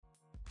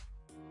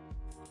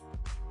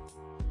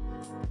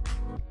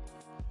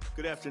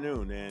Good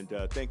afternoon, and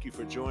thank you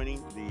for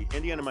joining the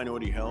Indiana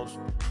Minority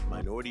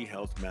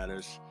Health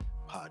Matters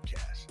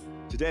podcast.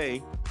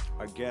 Today,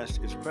 our guest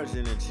is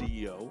President and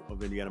CEO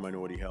of Indiana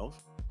Minority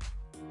Health,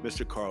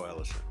 Mr. Carl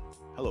Ellison.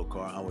 Hello,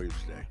 Carl. How are you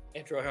today?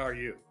 Intro, how are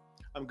you?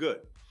 I'm good.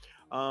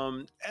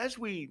 As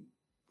we,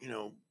 you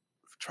know,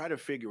 try to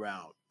figure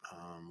out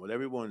what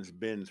everyone's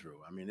been through.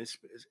 I mean,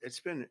 it's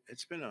been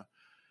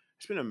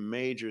a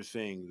major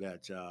thing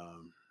that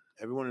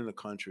everyone in the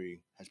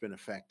country has been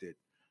affected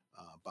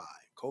by.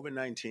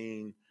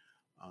 COVID-19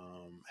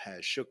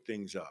 has shook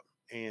things up.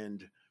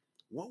 And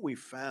what we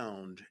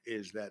found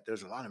is that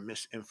there's a lot of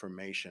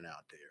misinformation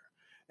out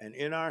there. And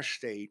in our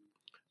state,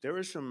 there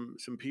are some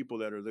people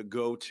that are the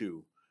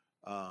go-to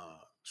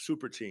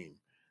super team.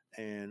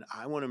 And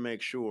I want to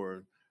make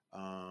sure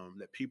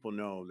that people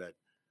know that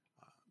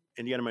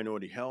Indiana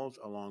Minority Health,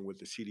 along with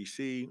the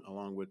CDC,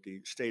 along with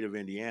the state of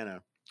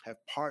Indiana, have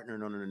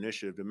partnered on an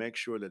initiative to make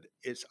sure that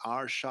It's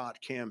Our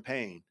Shot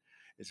campaign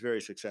is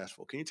very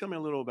successful. Can you tell me a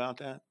little about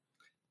that?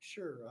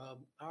 Sure.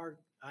 Our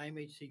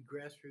IMHC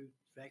Grassroots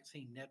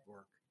Vaccine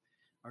Network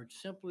are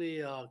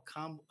simply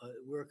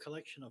we're a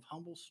collection of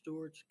humble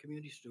stewards,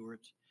 community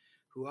stewards,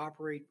 who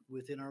operate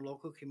within our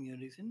local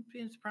communities, and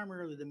it's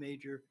primarily the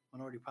major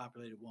minority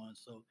populated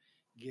ones. So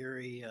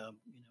Gary,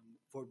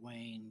 Fort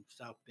Wayne,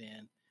 South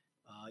Bend,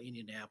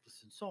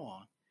 Indianapolis, and so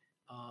on.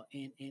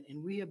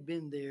 And we have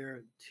been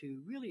there to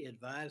really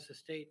advise the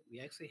state. We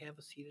actually have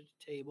a seat at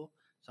the table,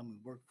 someone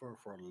we've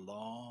worked for a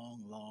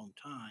long, long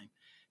time,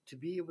 to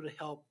be able to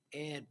help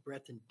add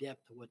breadth and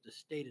depth to what the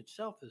state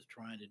itself is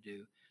trying to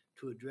do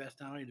to address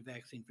not only the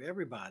vaccine for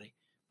everybody,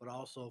 but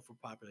also for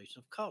population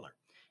of color.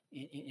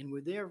 And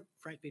we're there,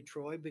 frankly,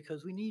 Troy,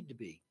 because we need to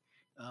be.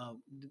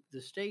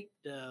 The state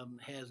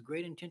has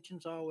great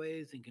intentions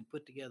always and can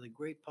put together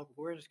great public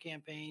awareness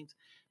campaigns,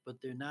 but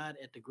they're not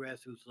at the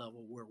grassroots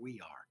level where we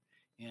are.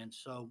 And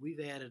so we've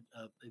added,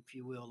 if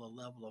you will, a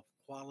level of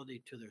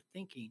quality to their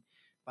thinking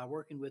by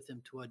working with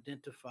them to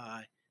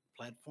identify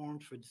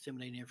platforms for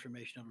disseminating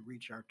information that will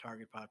reach our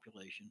target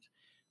populations,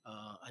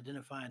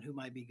 identifying who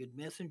might be good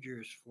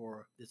messengers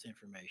for this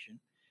information,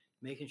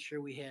 making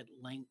sure we had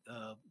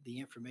the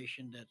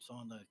information that's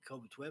on the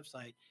COVID's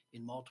website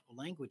in multiple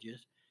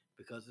languages,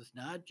 because it's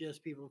not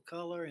just people of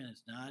color and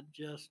it's not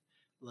just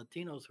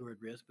Latinos who are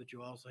at risk, but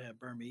you also have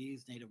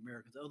Burmese, Native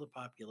Americans, other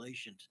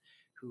populations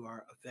who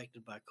are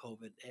affected by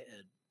COVID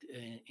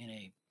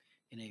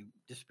in a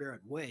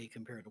disparate way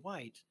compared to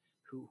whites,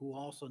 who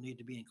also need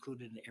to be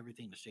included in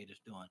everything the state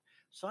is doing.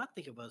 So I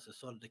think of us as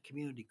sort of the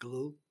community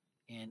glue,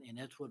 and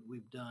that's what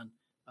we've done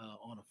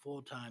on a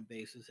full time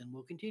basis, and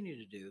will continue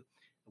to do,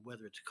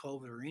 whether it's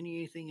COVID or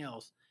anything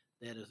else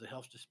that is a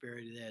health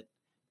disparity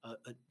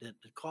that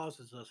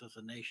causes us as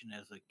a nation,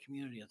 as a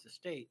community, as a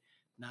state,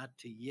 not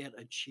to yet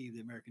achieve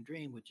the American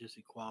dream, which is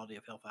equality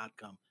of health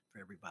outcome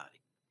for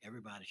everybody.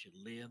 Everybody should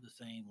live the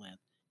same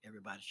length.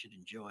 Everybody should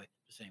enjoy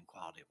the same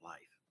quality of life.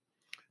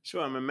 So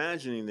I'm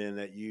imagining then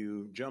that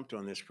you jumped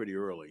on this pretty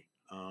early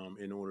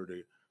in order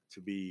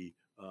to be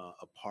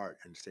a part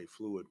and stay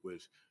fluid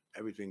with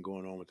everything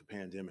going on with the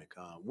pandemic.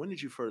 When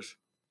did you first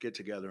get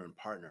together and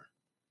partner?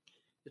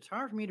 It's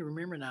hard for me to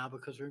remember now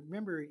because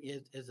remember,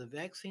 as the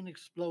vaccine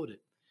exploded,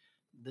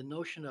 the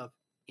notion of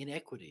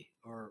inequity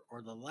or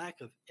the lack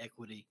of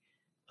equity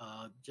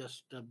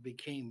just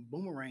became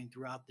boomerang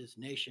throughout this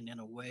nation in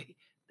a way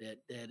that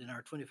in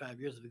our 25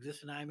 years of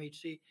existing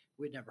IMHC,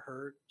 we'd never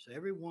heard. So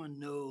everyone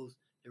knows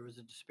there was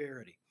a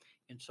disparity.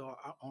 And so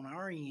on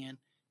our end,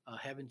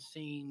 having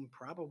seen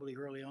probably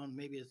early on,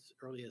 maybe as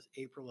early as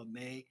April or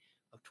May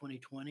of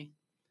 2020,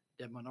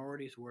 that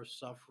minorities were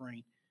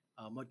suffering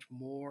much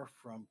more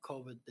from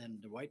COVID than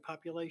the white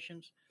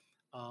populations.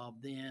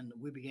 Then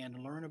we began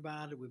to learn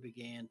about it. We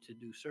began to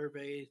do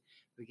surveys.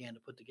 We began to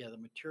put together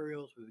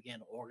materials. We began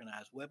to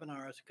organize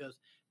webinars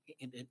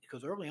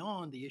because early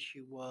on the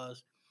issue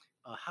was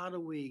how do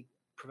we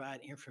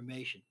provide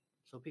information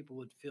so people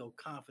would feel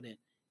confident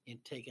in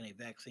taking a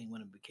vaccine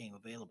when it became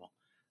available.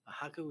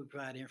 How could we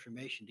provide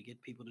information to get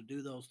people to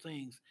do those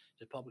things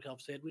that public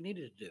health said we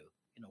needed to do?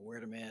 Wear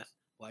the mask,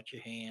 wash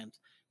your hands,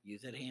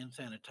 use that hand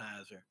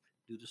sanitizer,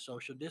 do the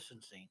social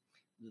distancing.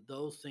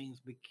 Those things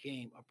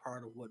became a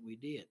part of what we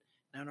did.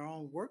 Now, in our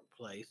own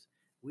workplace,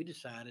 we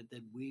decided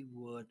that we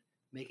would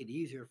make it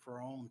easier for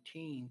our own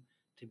team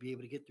to be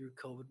able to get through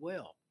COVID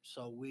well.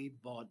 So we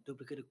bought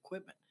duplicate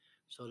equipment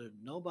so that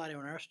nobody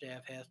on our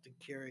staff has to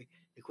carry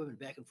equipment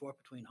back and forth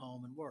between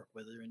home and work,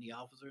 whether they're in the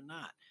office or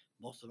not.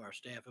 Most of our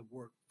staff have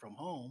worked from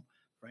home,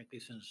 frankly,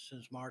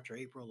 since March or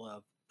April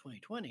of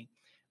 2020.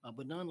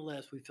 But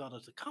nonetheless, we felt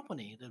as a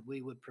company that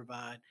we would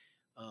provide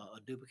a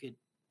duplicate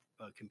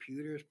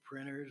computers,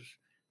 printers,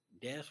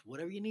 desks,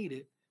 whatever you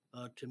needed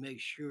to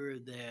make sure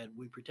that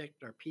we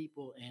protect our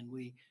people and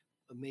we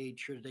made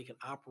sure that they could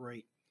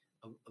operate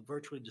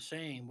virtually the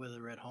same, whether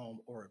they're at home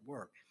or at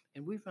work.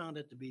 And we found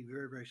it to be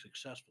very, very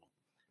successful.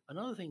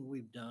 Another thing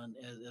we've done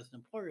as an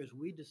employer is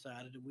we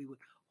decided that we would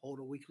hold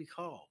a weekly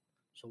call.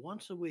 So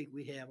once a week,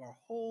 we have our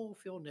whole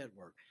field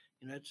network.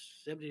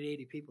 That's 70 to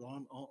 80 people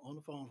on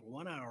the phone for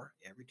 1 hour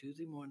every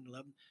Tuesday morning,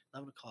 11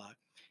 o'clock.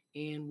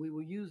 And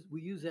we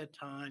use that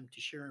time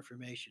to share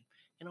information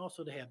and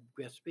also to have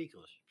guest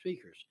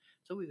speakers.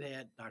 So we've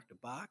had Dr.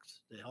 Box,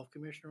 the health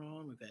commissioner,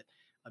 on. We've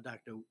had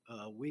Dr.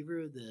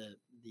 Weaver,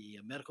 the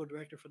medical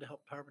director for the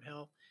health Department of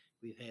Health.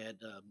 We've had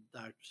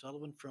Dr.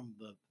 Sullivan from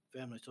the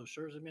Family Social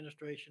Services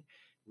Administration.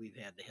 We've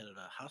had the head of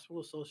the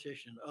Hospital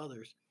Association and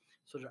others,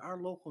 so that our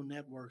local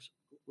networks,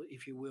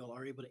 if you will,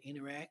 are able to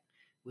interact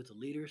with the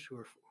leaders who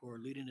are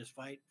leading this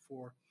fight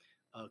for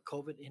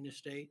COVID in the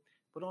state,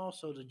 but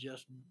also to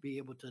just be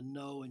able to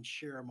know and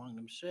share among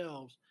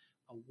themselves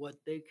what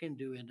they can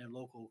do in their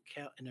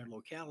in their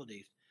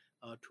localities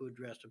to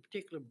address the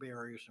particular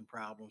barriers and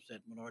problems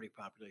that minority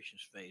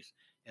populations face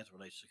as it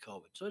relates to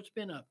COVID. So it's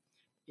been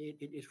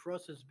for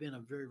us, it's been a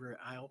very, very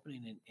eye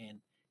opening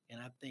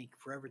and I think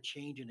forever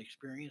changing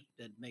experience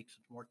that makes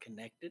us more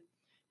connected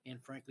and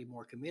frankly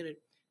more committed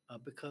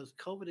because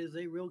COVID is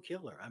a real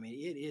killer. I mean,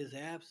 it is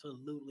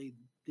absolutely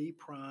the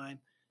prime,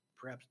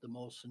 perhaps the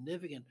most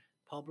significant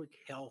public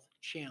health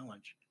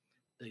challenge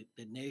the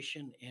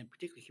nation and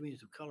particularly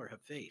communities of color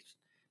have faced.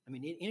 I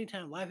mean,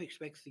 anytime life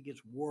expectancy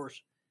gets worse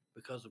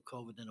because of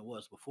COVID than it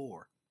was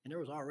before, and there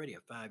was already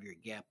a 5 year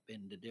gap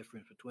in the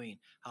difference between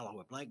how long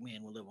a black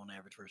man will live on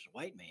average versus a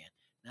white man.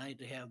 Now you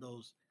to have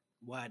those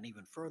widen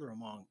even further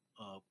among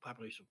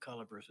population of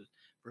color versus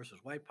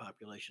white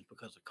populations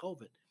because of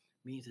COVID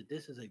means that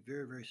this is a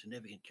very, very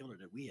significant killer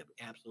that we have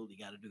absolutely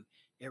got to do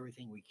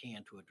everything we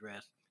can to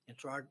address. And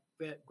so our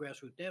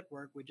grassroots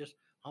network, we're just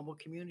humble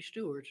community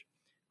stewards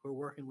who are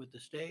working with the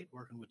state,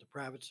 working with the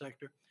private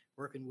sector,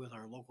 working with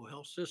our local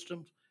health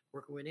systems,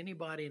 working with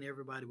anybody and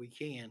everybody we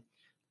can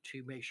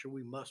to make sure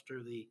we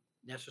muster the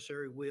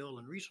necessary will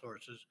and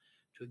resources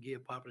to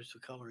give populations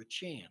of color a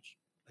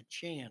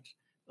chance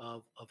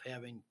of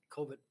having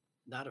COVID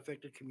not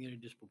affect the community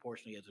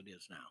disproportionately as it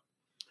is now.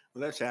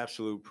 Well, that's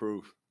absolute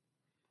proof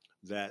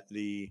that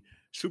the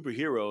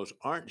superheroes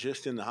aren't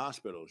just in the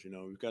hospitals.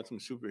 We've got some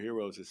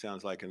superheroes, it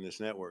sounds like, in this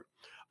network.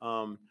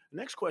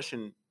 Next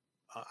question,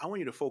 I want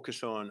you to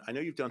focus on. I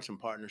know you've done some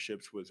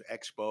partnerships with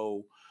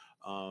Expo,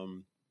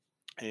 um,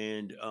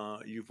 and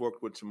you've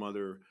worked with some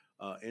other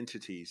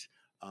entities.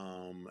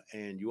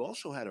 And you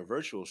also had a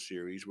virtual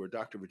series where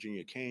Dr.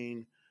 Virginia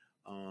Kane,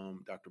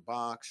 Dr.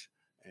 Box,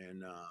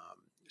 and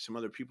some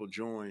other people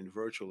joined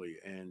virtually,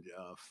 and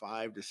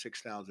 5 to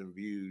 6 thousand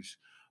views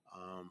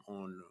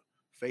on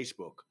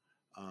Facebook.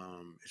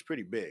 It's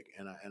pretty big,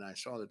 and I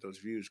saw that those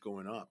views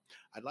going up.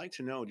 I'd like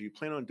to know: do you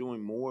plan on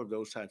doing more of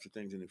those types of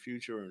things in the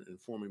future and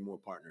forming more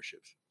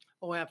partnerships?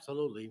 Oh,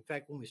 absolutely. In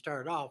fact, when we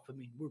started off, I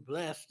mean, we're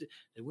blessed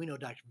that we know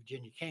Dr.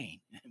 Virginia Kane.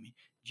 I mean,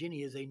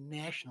 Jenny is a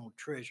national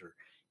treasure.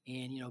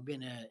 And,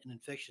 being an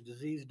infectious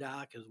disease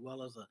doc as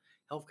well as a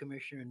health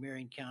commissioner in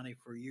Marion County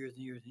for years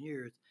and years and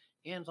years,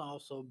 and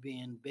also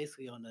being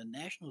basically on the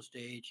national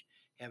stage,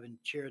 having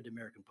chaired the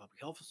American Public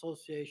Health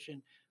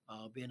Association,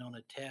 being on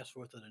a task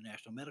force of the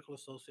National Medical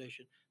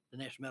Association. The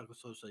National Medical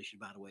Association,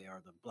 by the way,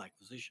 are the black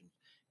physicians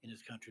in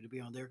this country to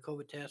be on their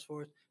COVID task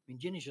force. I mean,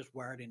 Jenny's just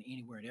wired in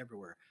anywhere and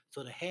everywhere.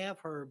 So to have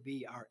her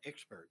be our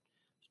expert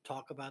to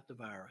talk about the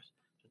virus,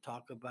 to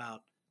talk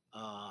about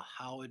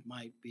how it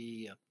might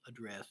be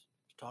addressed,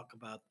 to talk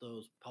about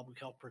those public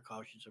health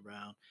precautions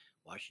around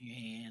washing your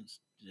hands,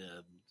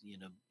 uh, you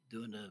know,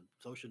 doing the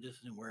social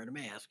distancing, wearing a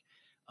mask,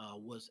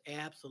 was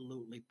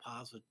absolutely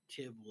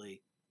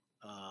positively,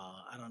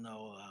 I don't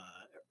know,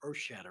 earth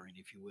shattering,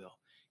 if you will.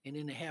 And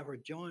then to have her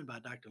joined by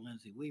Dr.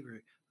 Lindsay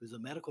Weaver, who's a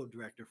medical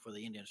director for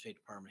the Indiana State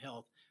Department of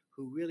Health,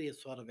 who really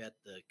is sort of at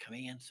the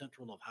command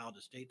central of how the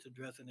state's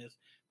addressing this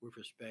with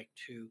respect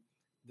to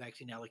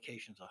vaccine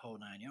allocations, a whole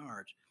 9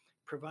 yards,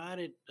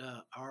 provided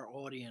our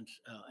audience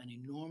an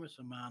enormous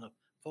amount of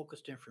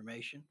focused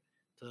information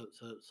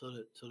so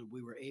that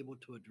we were able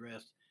to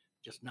address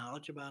just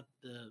knowledge about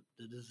the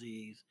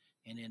disease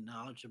and then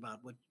knowledge about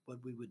what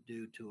we would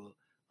do to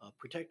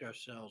protect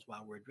ourselves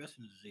while we're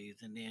addressing the disease,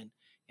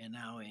 and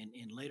now in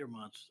later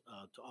months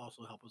to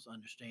also help us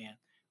understand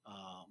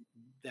uh,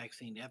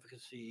 vaccine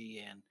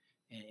efficacy and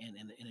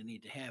the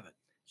need to have it.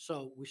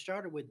 So we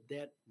started with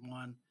that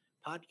one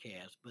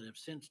podcast, but have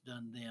since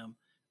done them,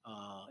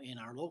 and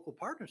our local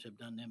partners have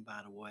done them,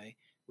 by the way,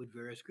 with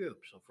various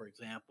groups. So, for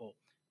example,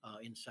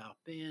 in South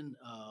Bend,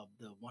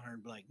 the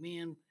 100 Black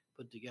Men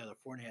put together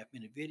a 4.5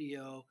 minute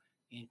video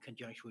in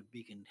conjunction with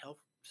Beacon Health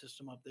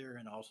System up there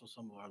and also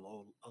some of our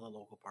other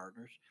local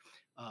partners.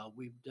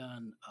 We've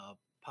done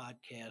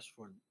podcasts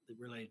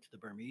related to the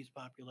Burmese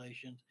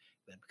populations.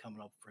 We've been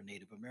coming up for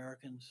Native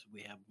Americans.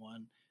 We have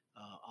one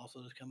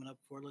also that's coming up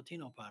for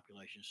Latino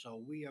populations.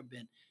 So we have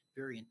been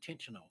very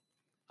intentional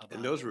And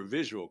about. those were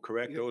visual,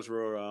 correct? Yeah, Those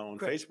were on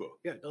correct. Facebook.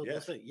 Yeah, those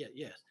Yes. things. Yeah,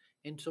 yes.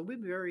 And so we've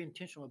been very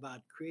intentional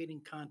about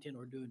creating content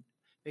or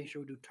making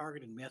sure we do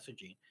targeted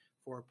messaging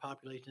for a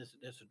population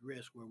that's at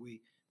risk, where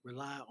we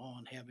rely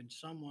on having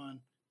someone,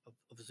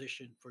 a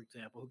physician, for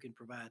example, who can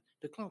provide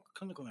the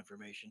clinical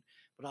information,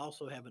 but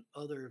also having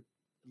other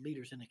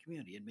leaders in the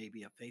community. It may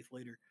be a faith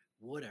leader,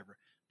 whatever.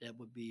 That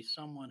would be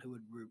someone who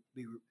would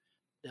be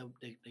that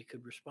they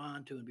could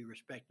respond to and be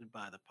respected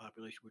by the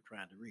population we're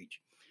trying to reach.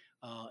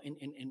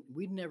 And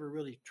we never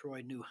really,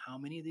 Troy, knew how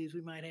many of these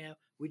we might have.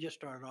 We just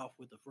started off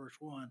with the first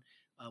one,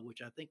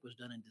 which I think was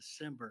done in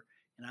December.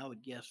 And I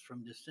would guess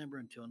from December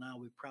until now,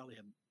 we probably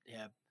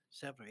have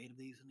 7 or 8 of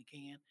these in the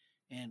can,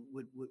 and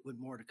with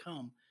more to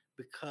come,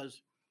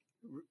 because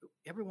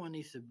everyone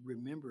needs to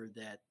remember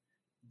that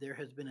there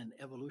has been an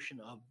evolution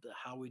of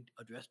how we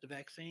address the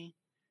vaccine.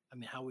 I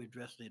mean, how we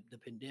address the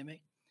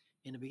pandemic.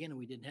 In the beginning,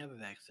 we didn't have a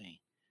vaccine.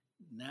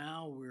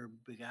 Now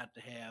we got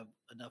to have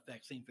enough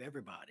vaccine for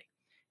everybody.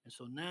 And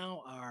so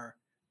now our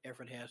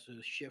effort has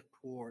to shift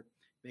toward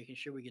making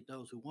sure we get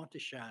those who want the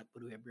shot,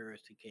 but who have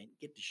barriers who can't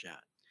get the shot.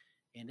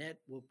 And that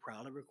will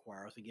probably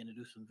require us again to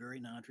do some very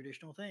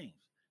non-traditional things.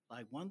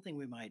 Like one thing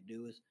we might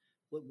do is,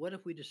 what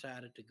if we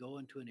decided to go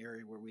into an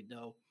area where we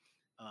know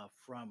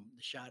from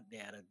the shot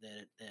data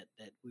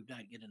that we've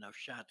not get enough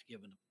shots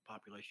given the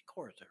population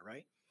course there,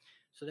 right?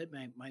 So that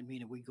might mean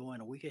that we go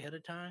in a week ahead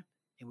of time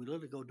and we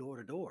literally go door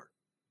to door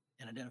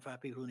and identify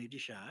people who need the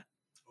shot,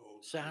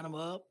 sign them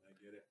Okay, up, I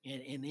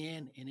get it.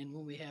 and then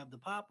when we have the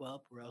pop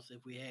up, or else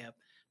if we have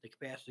the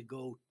capacity to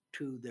go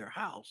to their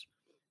house,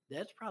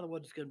 that's probably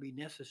what's going to be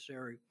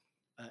necessary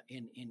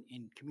in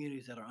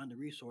communities that are under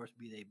resourced,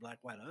 be they black,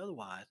 white, or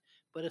otherwise,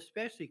 but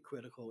especially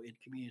critical in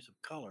communities of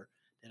color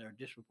that are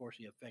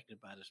disproportionately affected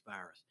by this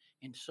virus.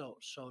 And so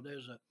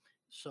there's a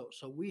so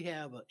we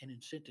have an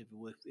incentive,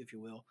 if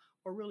you will,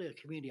 or really a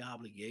community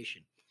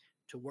obligation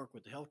to work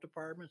with the health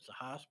departments, the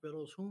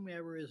hospitals,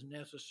 whomever is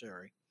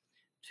necessary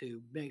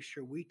to make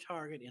sure we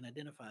target and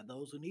identify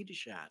those who need the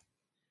shot,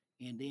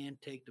 and then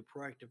take the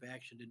proactive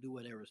action to do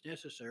whatever is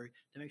necessary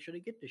to make sure they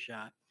get the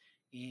shot.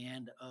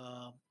 And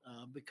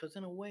because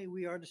in a way,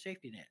 we are the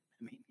safety net.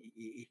 I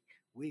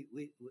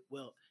mean,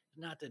 well,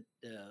 not that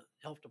the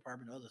health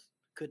department or others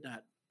could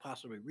not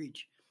possibly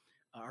reach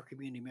our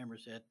community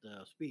members at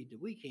the speed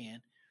that we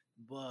can,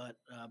 but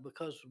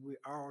because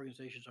our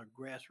organizations are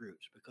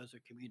grassroots, because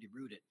they're community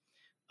rooted,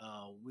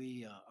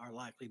 we are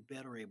likely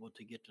better able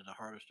to get to the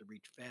hardest to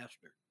reach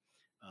faster,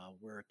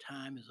 where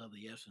time is of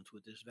the essence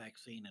with this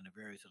vaccine and the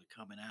variants that are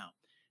coming out.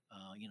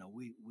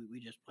 We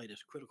just play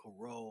this critical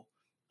role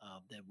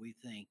that we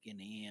think in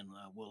the end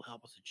will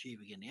help us achieve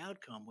again the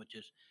outcome, which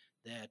is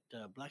that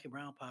black and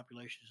brown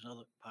populations and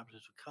other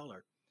populations of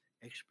color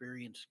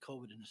experience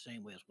COVID in the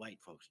same way as white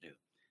folks do.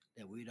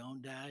 That we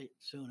don't die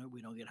sooner,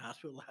 we don't get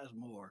hospitalized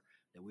more,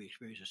 that we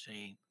experience the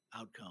same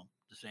outcome,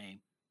 the same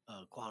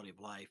quality of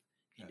life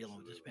in dealing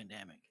with this Absolutely.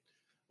 pandemic.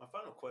 My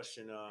final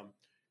question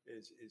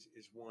is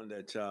one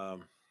that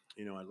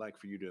I'd like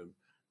for you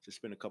to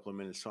spend a couple of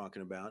minutes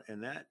talking about,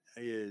 and that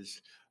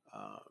is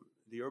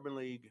the Urban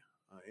League,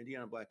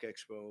 Indiana Black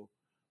Expo,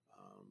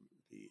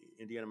 the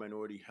Indiana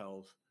Minority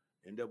Health,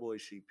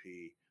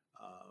 NAACP.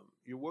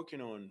 You're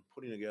working on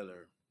putting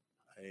together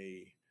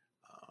a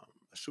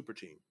a super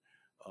team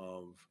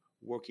of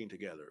working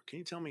together. Can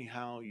you tell me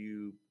how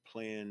you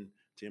plan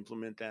to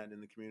implement that in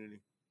the community?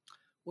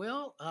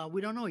 Well,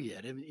 we don't know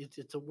yet. I mean,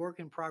 it's a work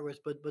in progress,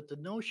 but the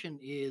notion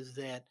is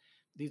that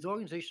these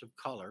organizations of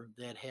color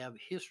that have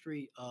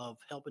history of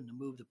helping to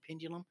move the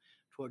pendulum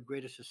toward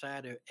greater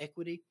societal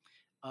equity,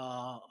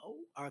 I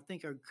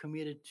think are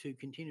committed to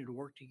continue to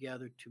work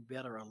together to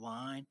better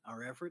align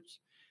our efforts.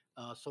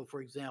 So,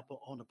 for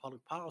example, on the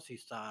public policy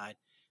side,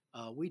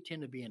 we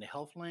tend to be in the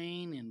health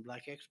lane in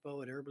Black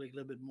Expo at Urban League, a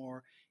little bit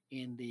more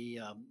in the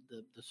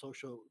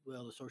social,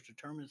 well, the social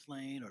determinants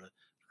lane, or the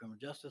criminal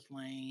justice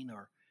lane,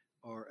 or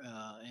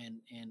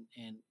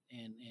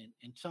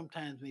and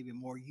sometimes maybe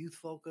more youth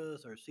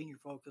focused or senior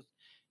focused,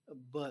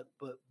 but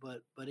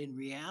in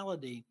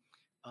reality,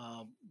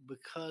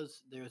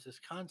 because there's this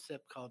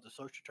concept called the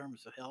social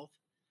determinants of health,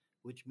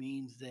 which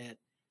means that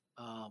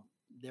um,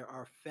 there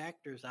are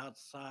factors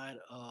outside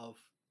of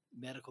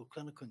medical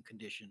clinical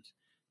conditions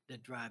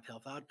that drive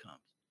health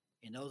outcomes,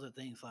 and those are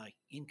things like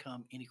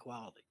income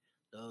inequality.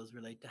 Those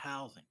relate to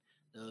housing.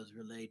 Those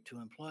relate to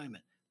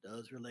employment.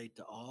 Those relate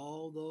to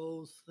all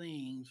those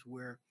things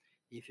where,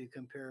 if you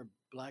compare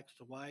blacks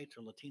to whites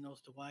or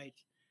Latinos to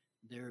whites,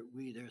 there's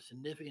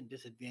significant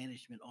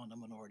disadvantagement on the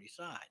minority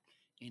side.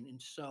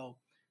 And so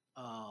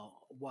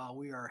while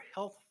we are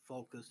health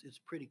focused, it's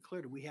pretty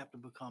clear that we have to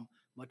become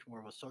much more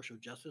of a social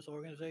justice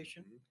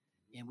organization,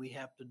 Hmm. and we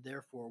have to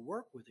therefore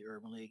work with the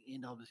Urban League,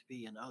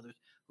 NWSP, and others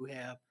who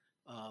have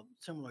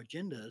similar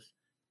agendas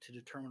to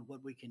determine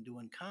what we can do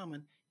in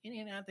common.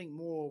 And I think,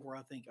 moreover,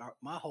 I think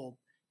my hope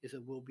is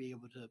that we'll be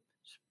able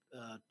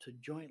to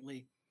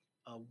jointly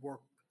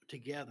work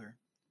together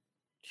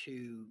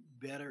to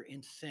better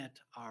incent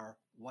our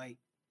white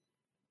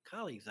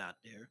colleagues out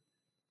there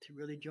to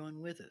really join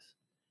with us.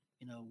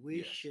 We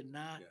Yes, should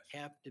not yes.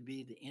 have to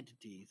be the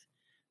entities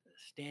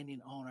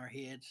standing on our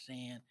heads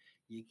saying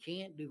you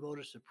can't do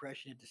voter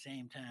suppression at the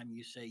same time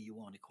you say you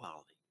want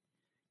equality.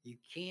 You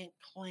can't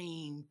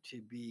claim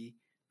to be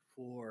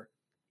for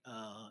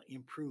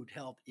improved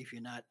health if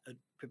you're not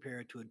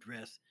prepared to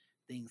address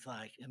things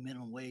like a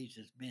minimum wage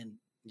that's been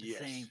the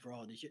same Yes. for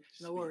all these years.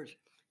 In other Speak. words,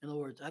 in other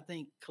words, I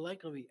think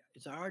collectively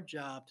it's our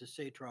job to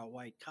say to our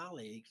white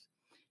colleagues,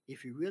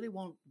 if you really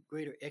want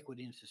greater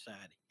equity in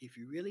society, if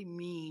you really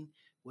mean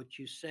what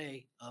you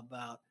say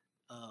about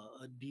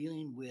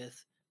dealing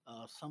with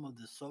some of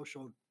the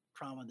social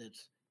trauma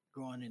that's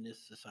growing in this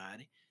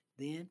society,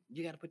 then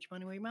you got to put your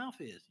money where your mouth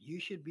is. You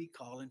should be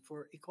calling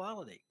for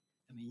equality.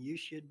 I mean, you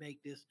should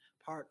make this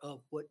part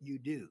of what you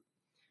do,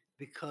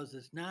 because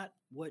it's not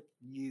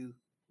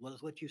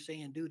it's what you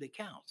say and do that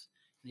counts.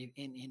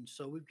 And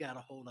so we've got to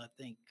hold, I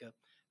think,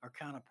 our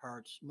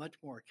counterparts much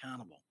more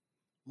accountable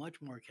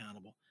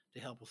to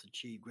help us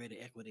achieve greater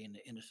equity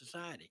in the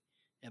society.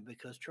 And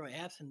because Troy,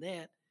 absent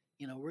that,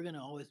 we're going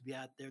to always be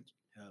out there.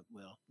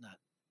 Well, not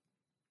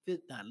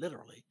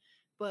literally,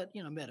 but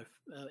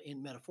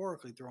in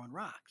metaphorically throwing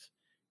rocks.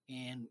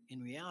 And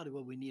in reality,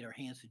 what we need our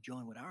hands to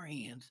join with our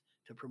hands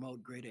to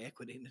promote greater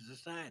equity in the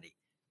society,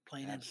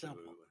 plain and simple.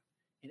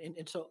 Absolutely.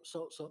 And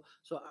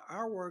so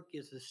our work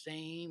is the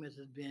same as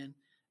it's been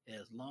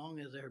as long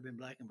as there have been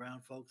black and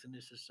brown folks in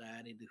this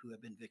society who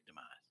have been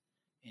victimized.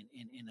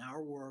 And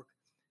our work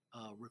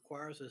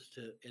requires us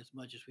to, as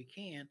much as we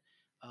can,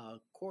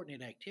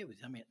 coordinate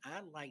activities. I mean,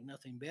 I'd like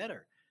nothing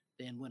better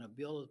than when a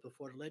bill is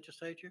before the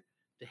legislature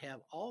to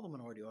have all the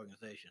minority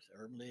organizations,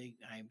 Urban League,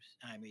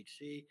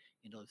 IMHC,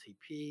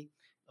 NAACP,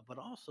 but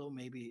also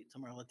maybe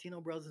some of our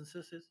Latino brothers and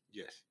sisters.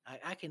 Yes.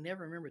 I can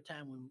never remember a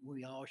time when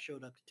we all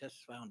showed up to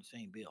testify on the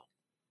same bill.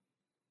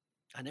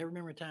 I never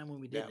remember a time when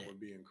we did that. That would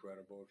be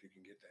incredible if you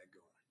can get that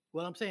going.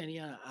 Well, I'm saying,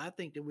 yeah, I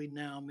think that we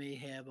now may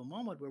have a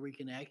moment where we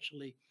can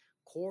actually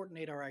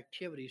coordinate our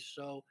activities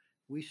so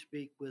we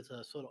speak with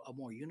a sort of a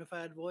more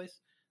unified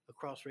voice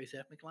across race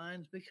ethnic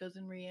lines, because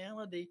in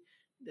reality,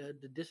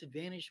 the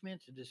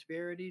disadvantagements, the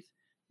disparities,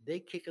 they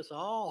kick us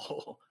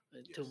all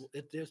to,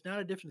 Yes. there's not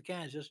a difference of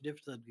kind, it's just a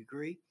difference of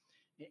degree.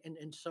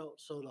 And so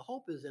the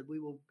hope is that we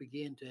will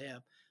begin to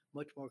have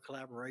much more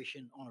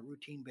collaboration on a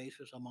routine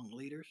basis among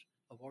leaders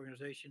of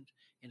organizations,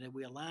 and that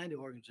we align the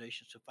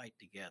organizations to fight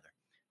together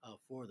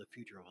for the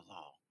future of us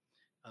all.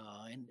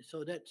 And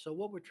so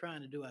what we're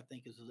trying to do, I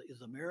think,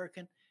 is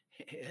American,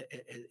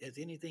 as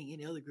anything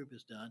any other group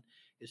has done.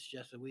 It's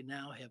just that we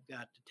now have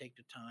got to take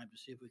the time to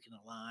see if we can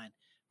align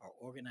our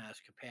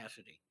organized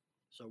capacity,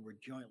 so we're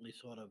jointly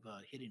sort of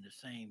hitting the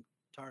same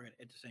target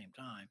at the same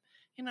time.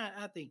 And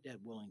I think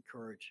that will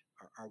encourage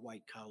our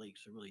white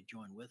colleagues to really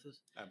join with us.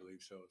 I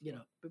believe so as You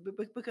well.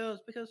 know,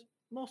 because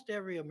most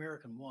every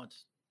American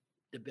wants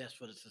the best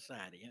for the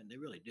society, and they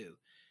really do.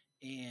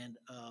 And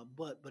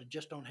but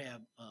just don't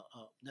have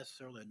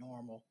necessarily a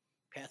normal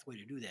pathway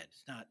to do that.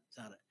 It's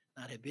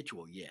not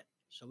habitual yet.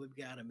 So we've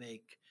got to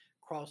make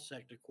cross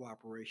sector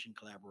cooperation,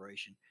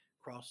 collaboration,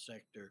 cross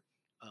sector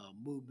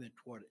movement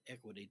toward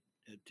equity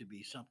to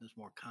be something that's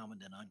more common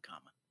than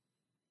uncommon.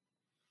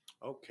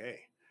 Okay.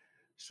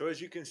 So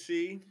as you can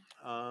see,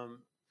 um,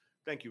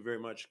 thank you very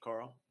much,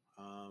 Carl.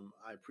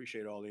 I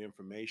appreciate all the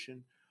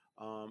information.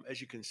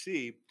 As you can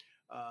see,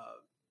 uh,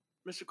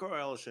 Mr. Carl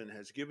Ellison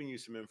has given you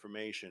some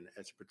information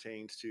as it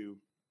pertains to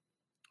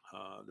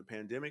the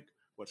pandemic,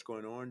 what's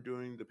going on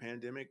during the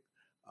pandemic,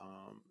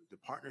 the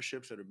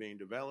partnerships that are being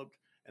developed,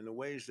 and the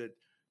ways that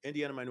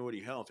Indiana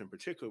Minority Health, in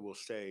particular, will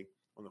stay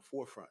on the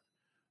forefront.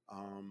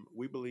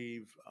 We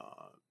believe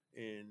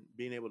in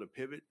being able to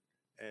pivot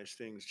as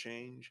things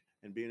change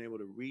and being able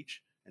to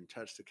reach and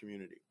touch the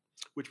community.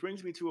 Which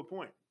brings me to a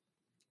point.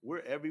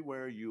 We're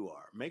everywhere you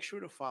are. Make sure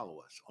to follow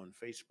us on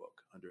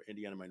Facebook under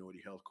Indiana Minority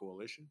Health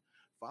Coalition.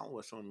 Follow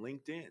us on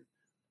LinkedIn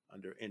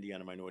under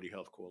Indiana Minority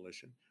Health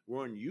Coalition.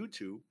 We're on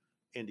YouTube,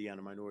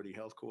 Indiana Minority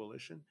Health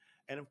Coalition.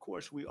 And of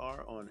course, we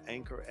are on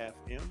Anchor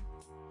FM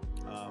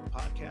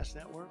podcast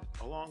network,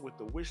 along with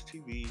the Wish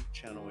TV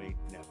Channel 8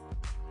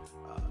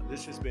 network.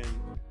 This has been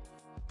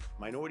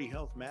Minority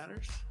Health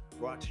Matters,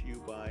 brought to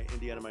you by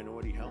Indiana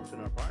Minority Health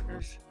and our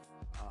partners,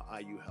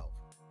 IU Health.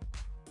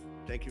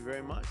 Thank you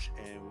very much,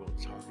 and we'll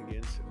talk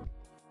again soon.